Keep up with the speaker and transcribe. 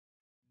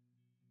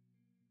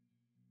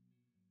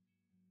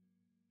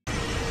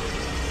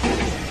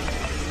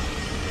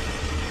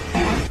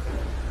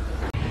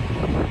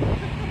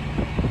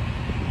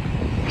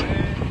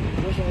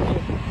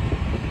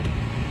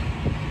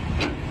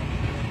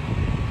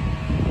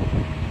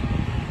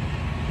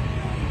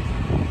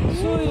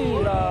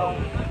水啦。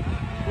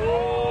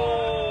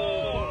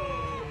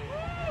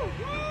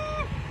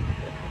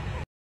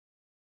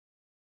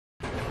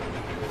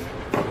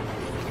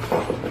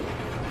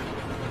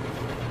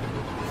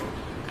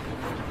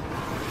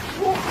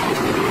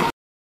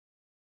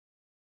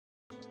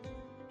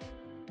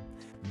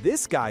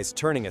This guy's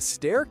turning a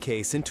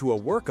staircase into a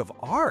work of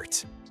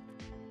art.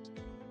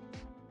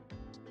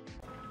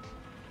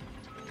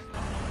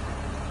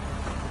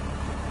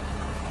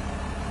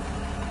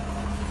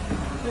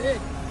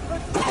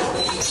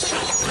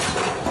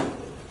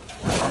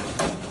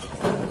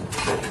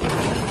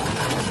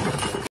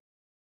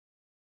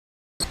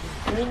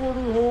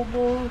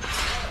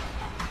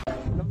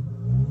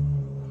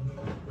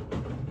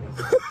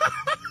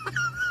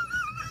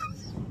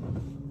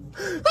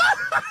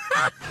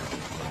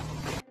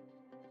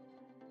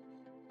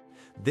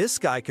 This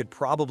guy could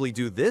probably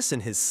do this in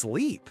his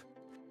sleep.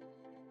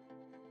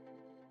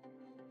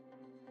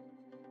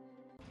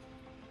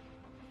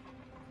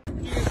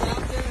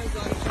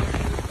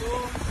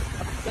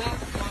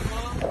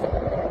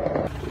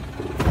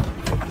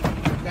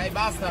 Ok,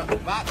 basta,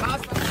 basta,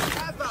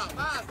 basta,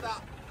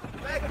 basta.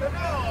 Vecchio,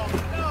 no,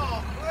 no,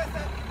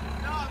 questa,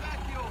 no,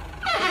 vecchio.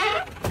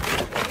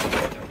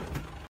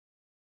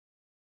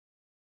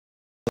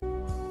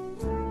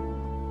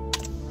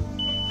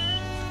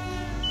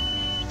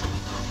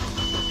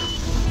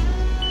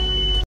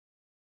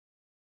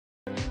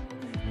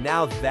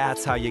 Now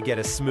that's how you get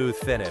a smooth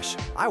finish.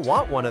 I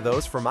want one of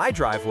those for my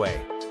driveway.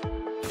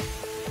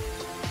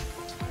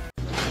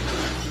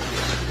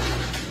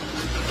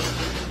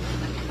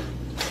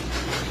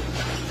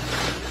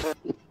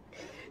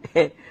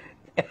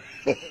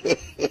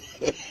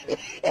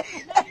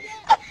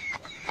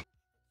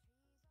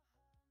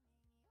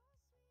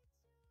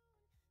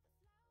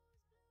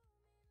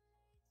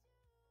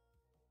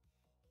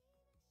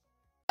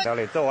 Theo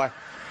嚟做啊！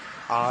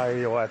哎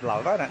呦喂，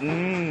留翻嚟，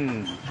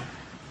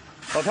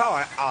我睇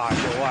下，哎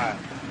呦喂。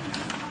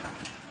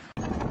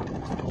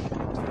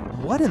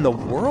What in the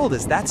world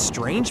is that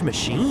strange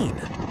machine?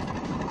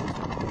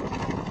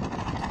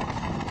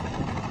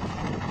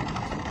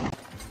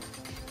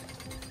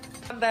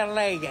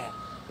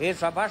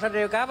 Isso baixa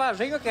de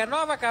cavazinho que é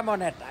nova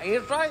caminhoneta.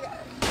 Isso aí.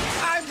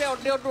 Ai, meu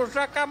Deus do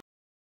céu,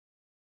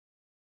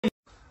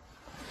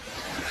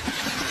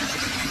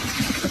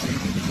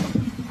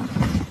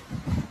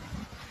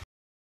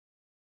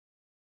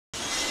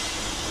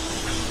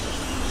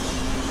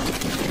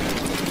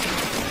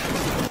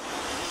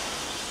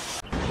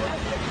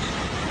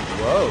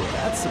 Whoa,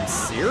 that's some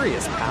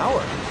serious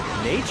power.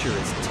 Nature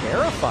is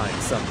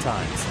terrifying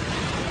sometimes.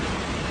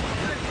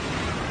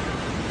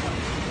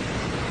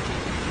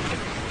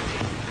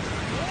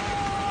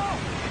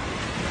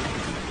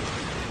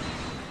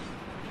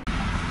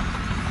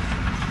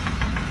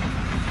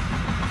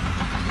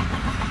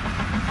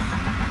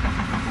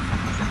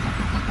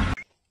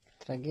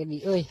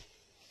 Tragedi ơi.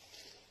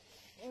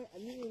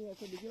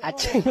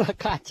 Chênh là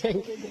cả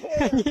chênh.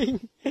 Nhìn.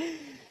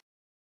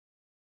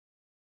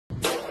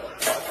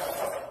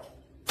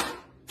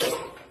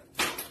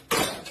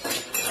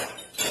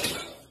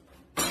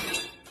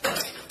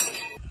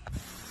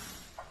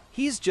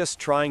 He's just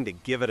trying to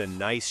give it a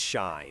nice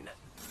shine.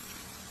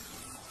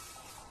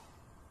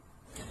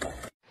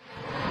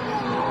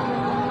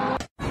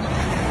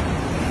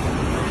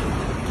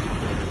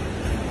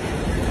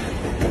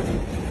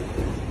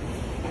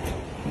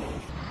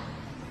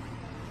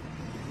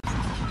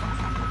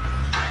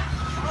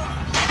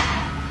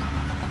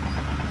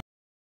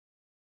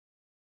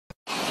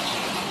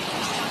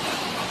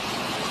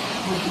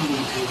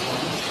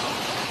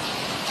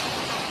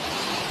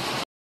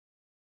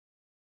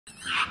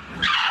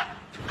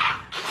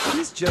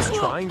 He's just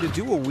trying to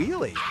do a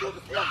wheelie.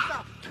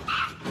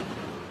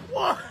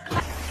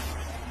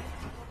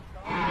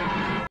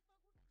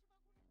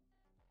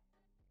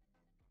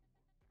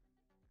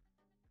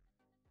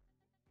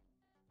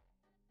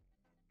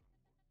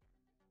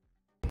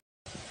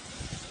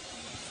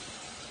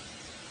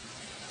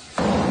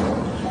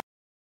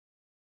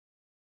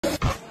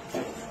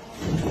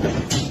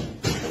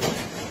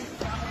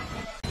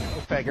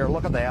 Figure,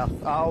 look at that.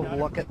 Oh,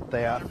 look at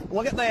that.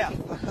 Look at that.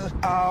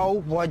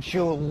 Oh, would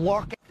you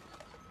look?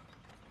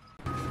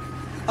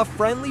 A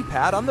friendly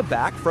pat on the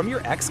back from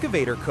your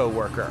excavator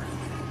coworker.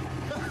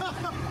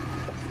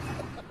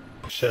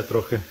 Ще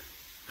трохи.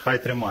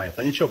 Хай тримає.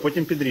 Та нічого,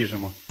 потім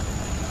підріжемо.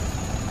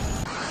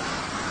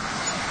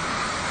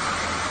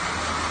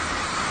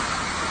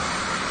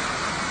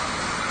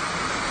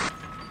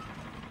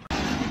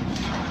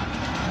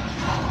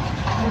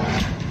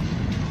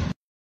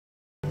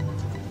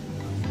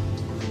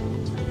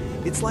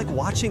 It's like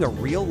watching a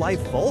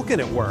real-life Vulcan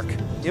at work.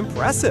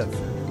 Impressive.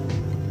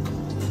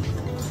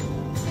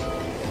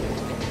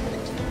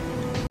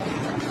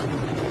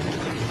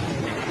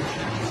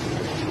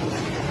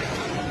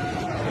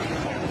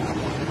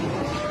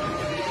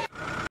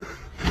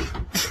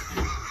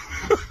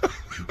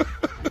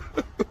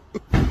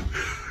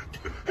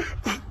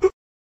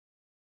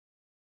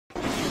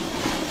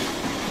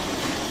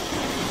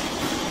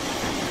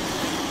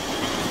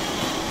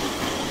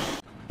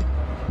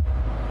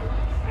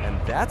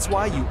 That's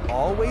why you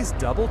always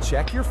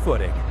double-check your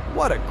footing.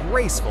 What a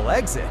graceful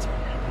exit.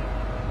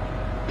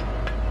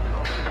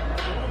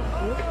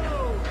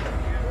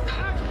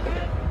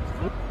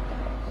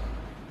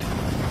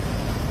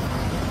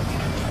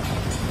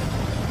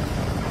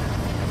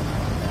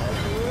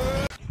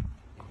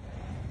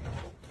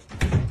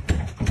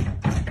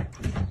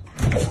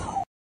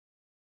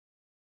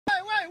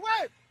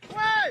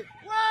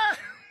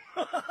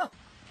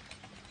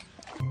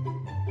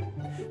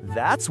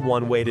 That's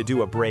one way to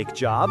do a brake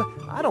job.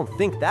 I don't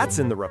think that's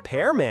in the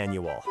repair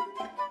manual.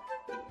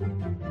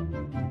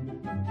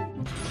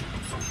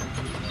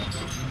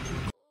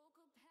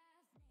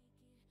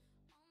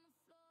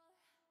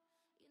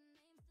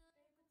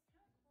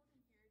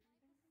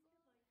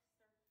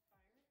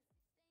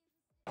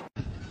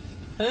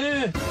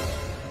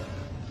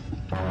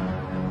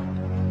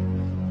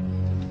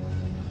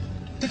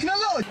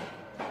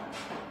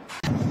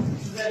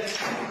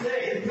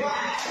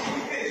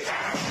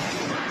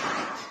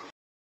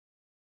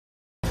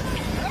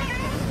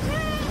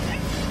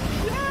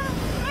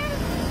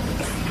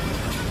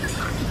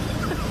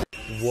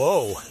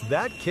 Whoa,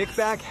 that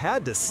kickback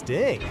had to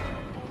sting.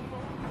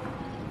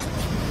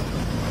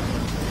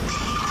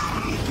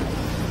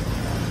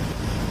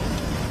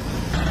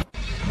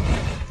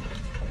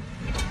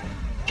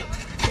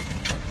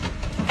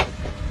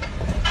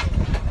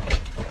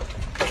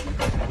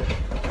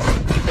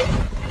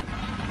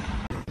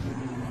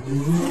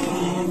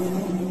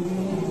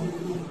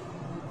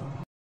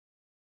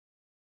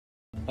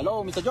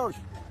 Hello, Mr. George.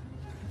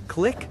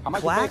 Click,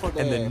 clack,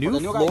 and the new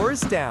floor is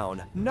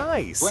down.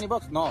 Nice. 20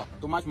 bucks? No,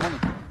 too much money.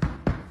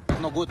 It's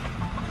no good.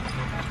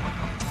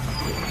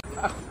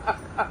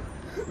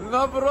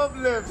 No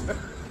problem.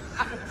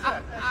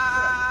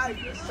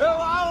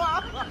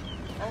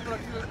 عمرك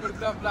شفت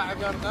مرتاح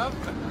لاعب أرنب؟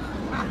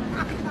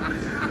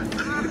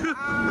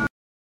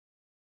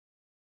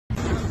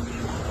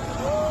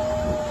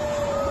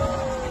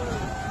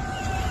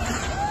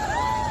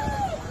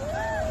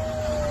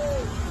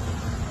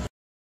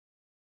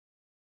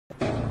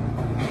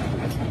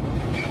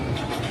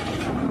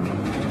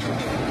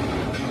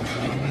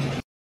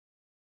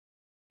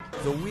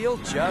 The wheel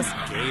just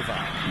gave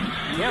up.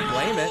 Can't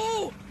blame it.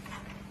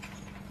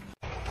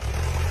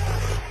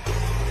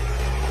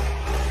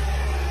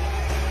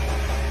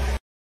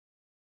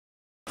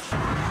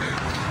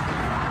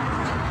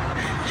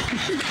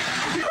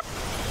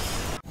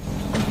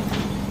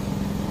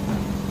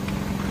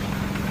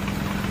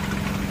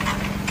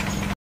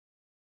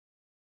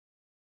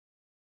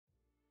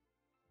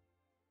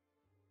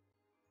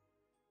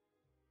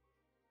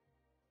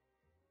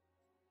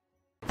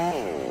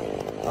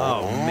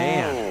 Oh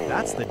man,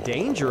 that's the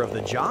danger of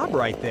the job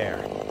right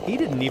there. He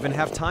didn't even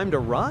have time to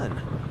run.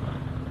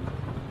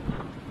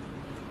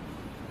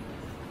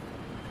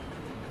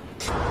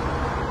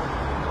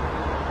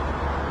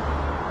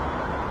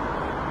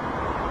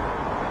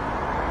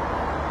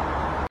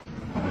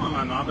 Uma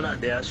manobra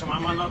dessa, uma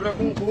manobra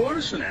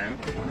concurso, né?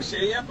 Isso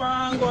aí é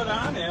pra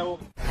angorar, né?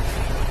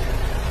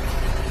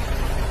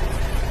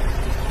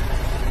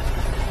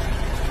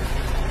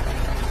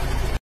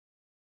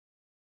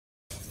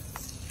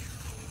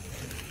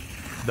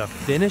 The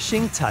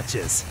finishing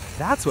touches.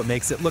 That's what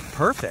makes it look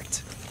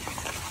perfect.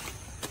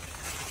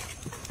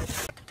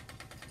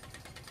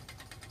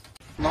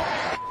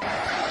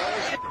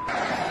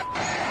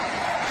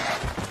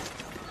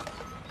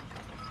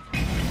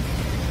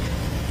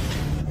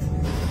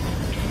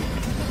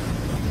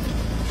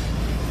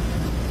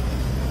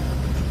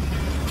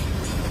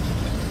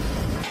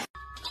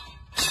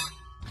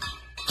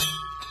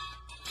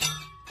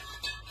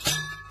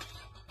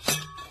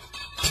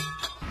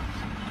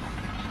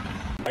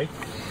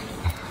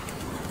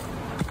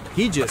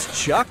 He just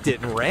chucked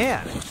it and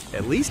ran.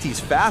 At least he's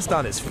fast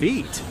on his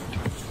feet.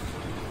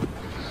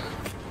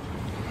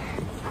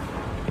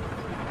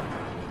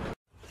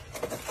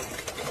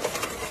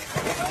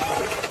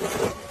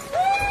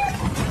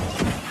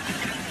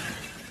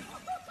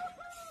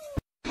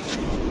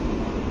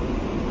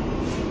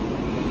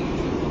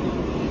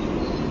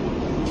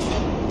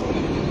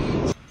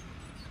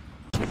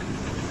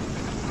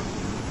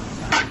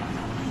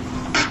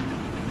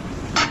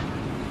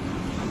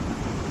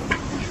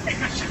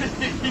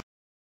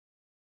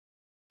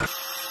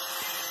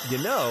 You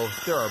know,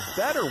 there are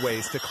better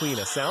ways to clean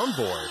a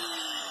soundboard.